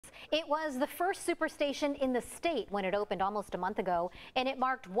It was the first superstation in the state when it opened almost a month ago, and it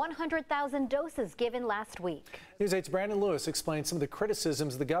marked 100,000 doses given last week. News 8's Brandon Lewis explains some of the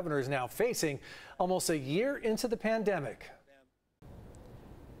criticisms the governor is now facing almost a year into the pandemic.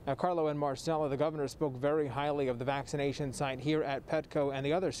 Now, Carlo and Marcella, the governor spoke very highly of the vaccination site here at Petco and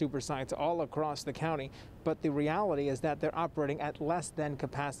the other super sites all across the county. But the reality is that they're operating at less than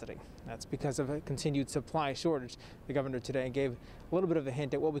capacity. That's because of a continued supply shortage. The governor today gave a little bit of a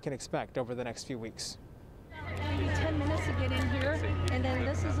hint at what we can expect over the next few weeks. Maybe 10 minutes to get in here, and then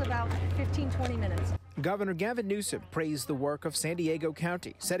this is about 15-20 minutes. Governor Gavin Newsom praised the work of San Diego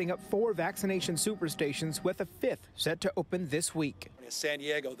County, setting up 4 vaccination super stations with a 5th set to open this week. San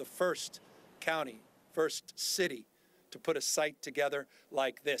Diego, the first county, first city to put a site together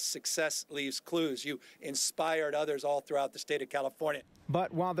like this. Success leaves clues. You inspired others all throughout the state of California.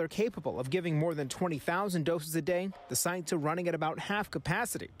 But while they're capable of giving more than 20,000 doses a day, the sites are running at about half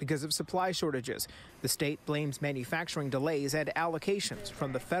capacity because of supply shortages. The state blames manufacturing delays and allocations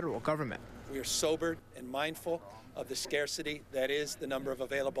from the federal government. We are sobered and mindful of the scarcity that is the number of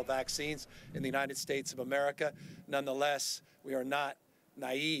available vaccines in the United States of America. Nonetheless, we are not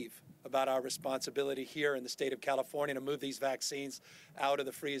naive about our responsibility here in the state of California to move these vaccines out of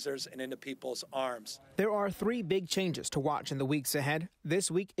the freezers and into people's arms. There are 3 big changes to watch in the weeks ahead. This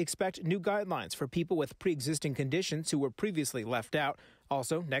week, expect new guidelines for people with pre-existing conditions who were previously left out.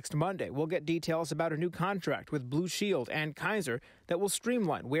 Also, next Monday, we'll get details about a new contract with Blue Shield and Kaiser that will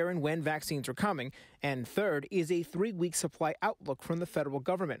streamline where and when vaccines are coming. And third is a 3-week supply outlook from the federal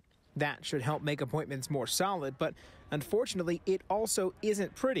government. That should help make appointments more solid, but unfortunately, it also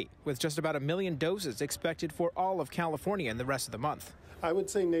isn't pretty, with just about 1 million doses expected for all of California in the rest of the month. I would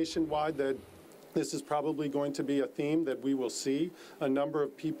say nationwide that this is probably going to be a theme that we will see, a number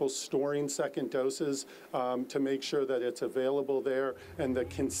of people storing second doses to make sure that it's available there, and the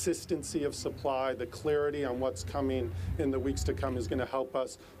consistency of supply, the clarity on what's coming in the weeks to come is going to help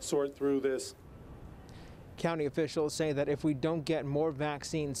us sort through this. County officials say that if we don't get more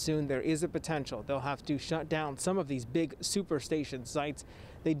vaccines soon, there is a potential they'll have to shut down some of these big superstation sites.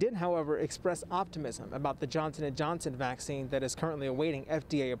 They did, however, express optimism about the Johnson & Johnson vaccine that is currently awaiting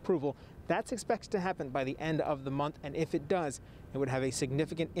FDA approval. That's expected to happen by the end of the month, and if it does, it would have a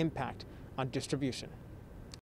significant impact on distribution.